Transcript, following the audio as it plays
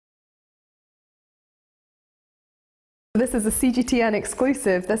This is a CGTN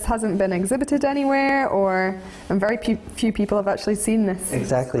exclusive. This hasn't been exhibited anywhere, and very few people have actually seen this.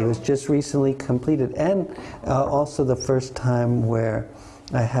 Exactly. It was just recently completed, and also the first time where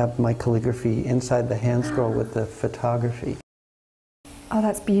I have my calligraphy inside the hand scroll with the photography. Oh,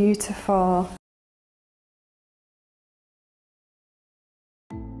 that's beautiful.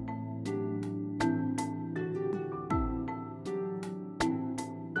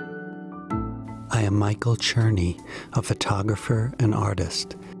 I am Michael Cherney, a photographer and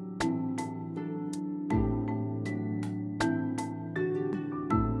artist.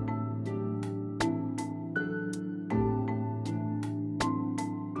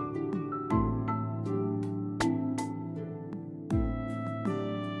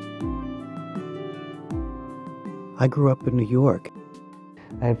 I grew up in New York.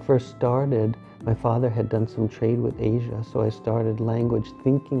 I had first started, my father had done some trade with Asia, so I started language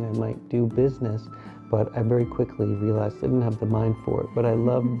thinking I might do business, but I very quickly realized I didn't have the mind for it. But I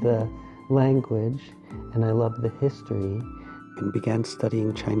loved the language and I loved the history. And began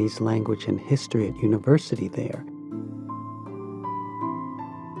studying Chinese language and history at university there.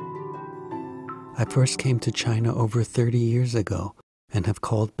 I first came to China over 30 years ago and have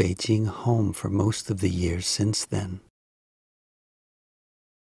called Beijing home for most of the years since then.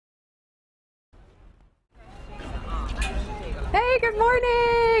 Hey, good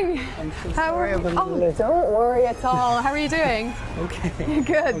morning! I'm so sorry I've been late. Don't worry at all. How are you doing? Okay.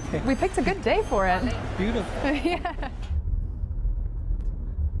 Good. Okay. We picked a good day for it. Beautiful. Yeah.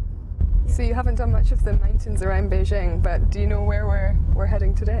 So you haven't done much of the mountains around Beijing, but do you know where we're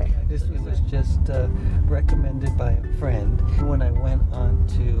heading today? This was just recommended by a friend. When I went on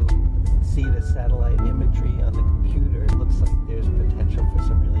to see the satellite imagery on the computer, it looks like there's potential for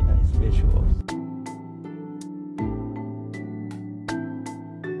some really nice visuals.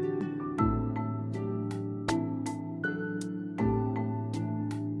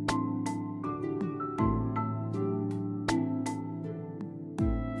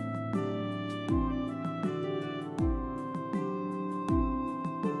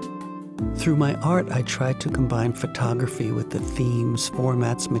 Through my art, I tried to combine photography with the themes,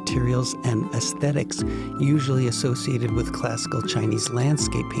 formats, materials, and aesthetics usually associated with classical Chinese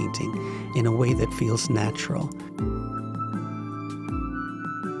landscape painting in a way that feels natural.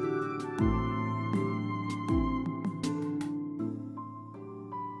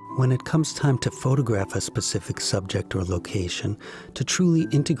 When it comes time to photograph a specific subject or location, to truly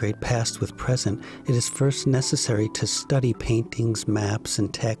integrate past with present, it is first necessary to study paintings, maps,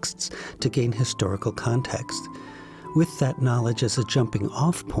 and texts to gain historical context. With that knowledge as a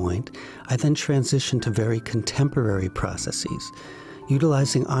jumping-off point, I then transition to very contemporary processes.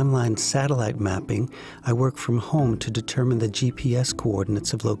 Utilizing online satellite mapping, I work from home to determine the GPS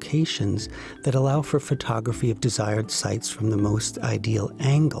coordinates of locations that allow for photography of desired sites from the most ideal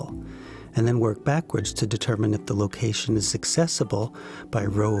angle, and then work backwards to determine if the location is accessible by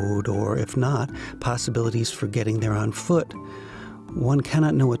road or, if not, possibilities for getting there on foot. One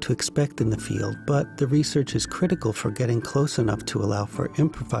cannot know what to expect in the field, but the research is critical for getting close enough to allow for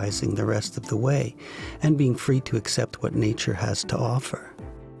improvising the rest of the way and being free to accept what nature has to offer.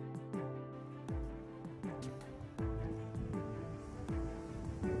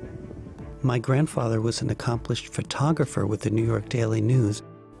 My grandfather was an accomplished photographer with the New York Daily News,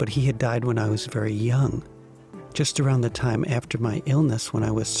 but he had died when I was very young. Just around the time after my illness, when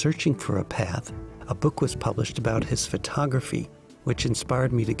I was searching for a path, a book was published about his photography, which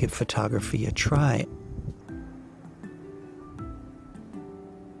inspired me to give photography a try.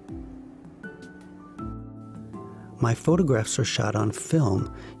 My photographs are shot on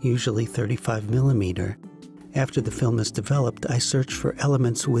film, usually 35mm. After the film is developed, I search for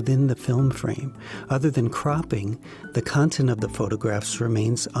elements within the film frame. Other than cropping, the content of the photographs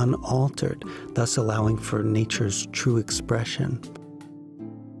remains unaltered, thus allowing for nature's true expression.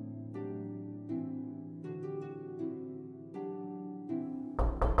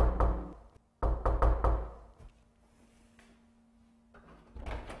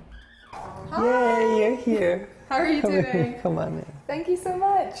 Yay, you're here. How are you doing? Come on in. Thank you so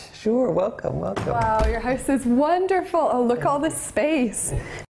much. Sure, welcome, welcome. Wow, your house is wonderful. Oh, look at all this space.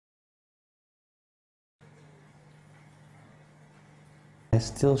 I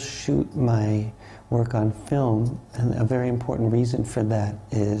still shoot my work on film, and a very important reason for that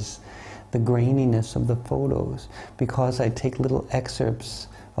is the graininess of the photos, because I take little excerpts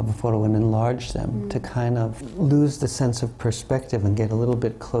of a photo and enlarge them to kind of lose the sense of perspective and get a little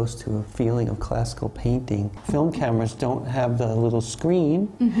bit close to a feeling of classical painting. Film cameras don't have the little screen,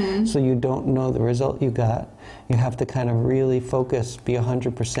 so you don't know the result you got. You have to kind of really focus, be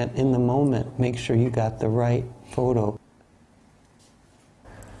 100% in the moment, make sure you got the right photo.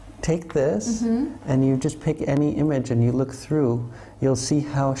 Take this and you just pick any image and you look through, you'll see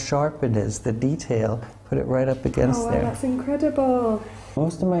how sharp it is, the detail, put it right up against there. That's incredible.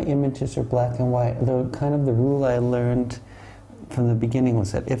 Most of my images are black and white. The rule I learned from the beginning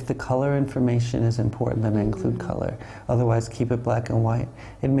was that if the color information is important, then I include color. Otherwise, keep it black and white.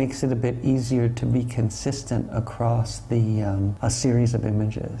 It makes it a bit easier to be consistent across a series of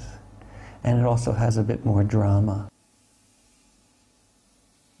images. And it also has a bit more drama.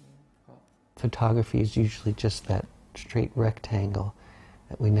 Photography is usually just that straight rectangle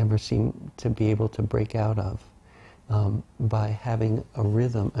that we never seem to be able to break out of. By having a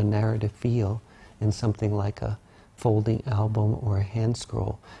rhythm, a narrative feel in something like a folding album or a hand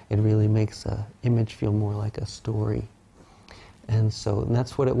scroll, it really makes an image feel more like a story. And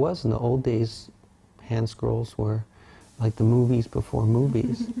that's what it was in the old days. Hand scrolls were like the movies before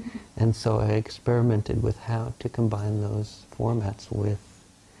movies. And so I experimented with how to combine those formats with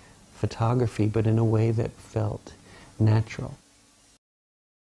photography, but in a way that felt natural.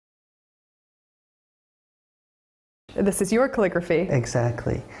 This is your calligraphy.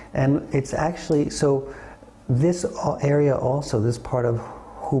 Exactly. And it's actually, so this area also, this part of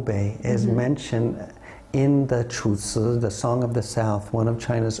Hubei is mentioned in the Chuzi, the Song of the South, one of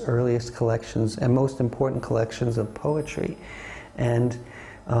China's earliest collections and most important collections of poetry. And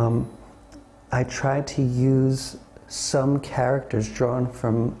I tried to use some characters drawn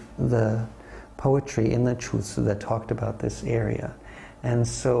from the poetry in the Chuzi that talked about this area. And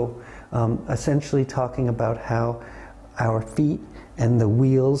so essentially talking about how our feet and the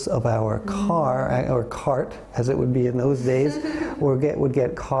wheels of our car, or cart as it would be in those days, would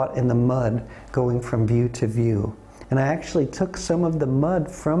get caught in the mud going from view to view. And I actually took some of the mud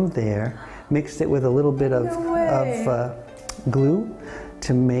from there, mixed it with a little bit of glue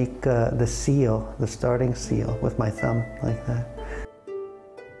to make the seal, the starting seal, with my thumb like that.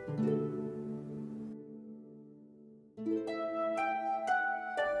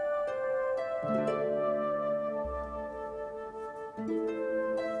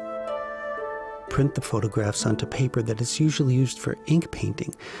 Print the photographs onto paper that is usually used for ink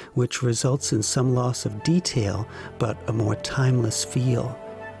painting, which results in some loss of detail, but a more timeless feel.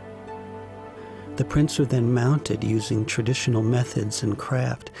 The prints are then mounted using traditional methods and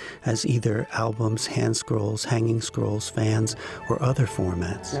craft as either albums, hand scrolls, hanging scrolls, fans, or other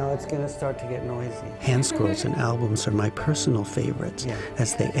formats. Now it's going to start to get noisy. Hand scrolls and albums are my personal favorites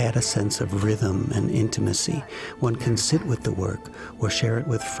as they add a sense of rhythm and intimacy. One can sit with the work or share it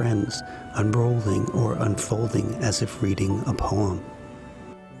with friends, unrolling or unfolding as if reading a poem.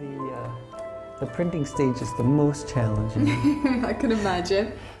 The printing stage is the most challenging. I can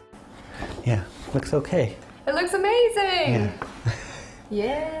imagine. Yeah, looks okay. It looks amazing. Yeah.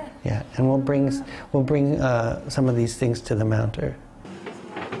 Yeah. Yeah, and we'll bring some of these things to the mounter.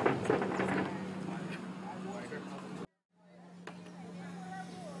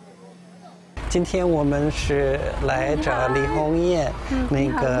 Today 我们是来找李红艳，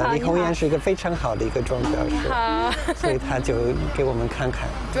那个李红艳是一个非常好的一个装裱师，所以他就给我们看看。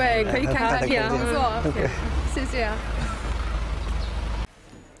对，可以看看片工作。谢谢啊。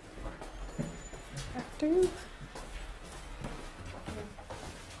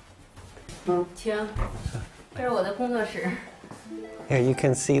请，这是我的工作室。 Here you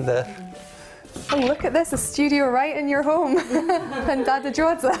can see the. Oh, look at this, a studio right in your home. 很大的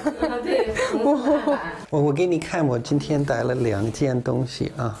桌子。对，我给你看，我今天带了2件东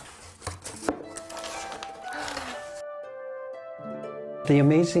西啊。The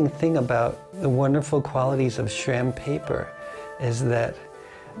amazing thing about the wonderful qualities of Shram paper is that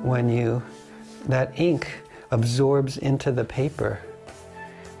when that ink absorbs into the paper,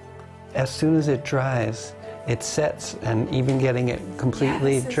 as soon as it dries, it sets, and even getting it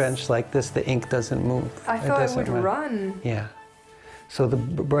completely drenched like this, the ink doesn't move. I thought it would run. Yeah. So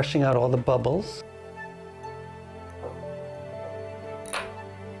brushing out all the bubbles.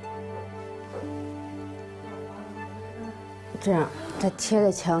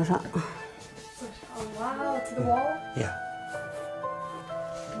 Wow, to the wall? Yeah.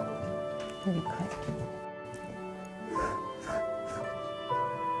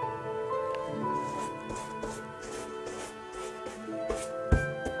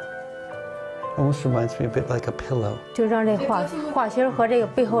 Almost reminds me a bit like a pillow. 就让这画芯和这个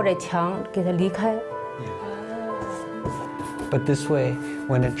背后这墙给它离开。 But this way,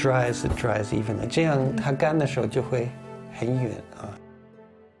 when it dries evenly. 这样它干的时候就会很匀啊。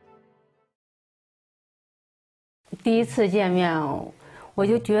第一次见面，我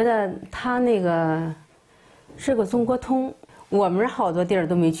就觉得他那个是个中国通。我们好多地儿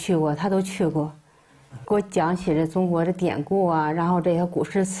都没去过，他都去过。给我讲起这中国的典故啊，然后这些古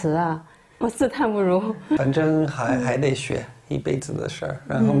诗词啊，我自叹不如。反正还得学，一辈子的事儿。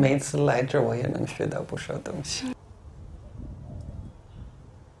然后每次来这儿，我也能学到不少东西。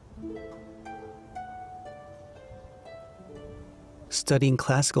Studying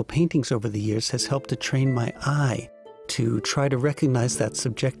classical paintings over the years has helped to train my eye to try to recognize that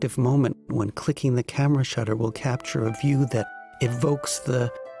subjective moment when clicking the camera shutter will capture a view that evokes the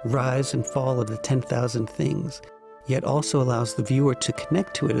rise and fall of the 10,000 things, yet also allows the viewer to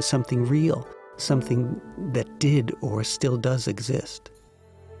connect to it as something real, something that did or still does exist.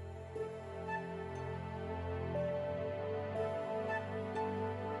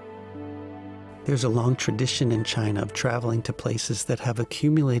 There's a long tradition in China of traveling to places that have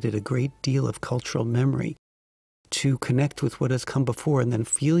accumulated a great deal of cultural memory, to connect with what has come before and then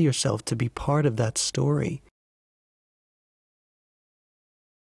feel yourself to be part of that story.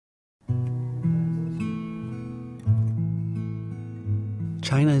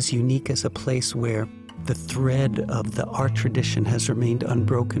 China is unique as a place where the thread of the art tradition has remained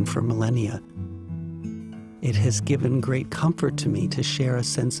unbroken for millennia. It has given great comfort to me to share a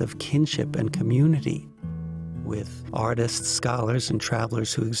sense of kinship and community with artists, scholars, and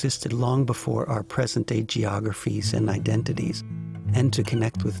travelers who existed long before our present-day geographies and identities, and to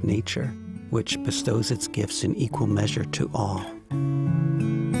connect with nature, which bestows its gifts in equal measure to all.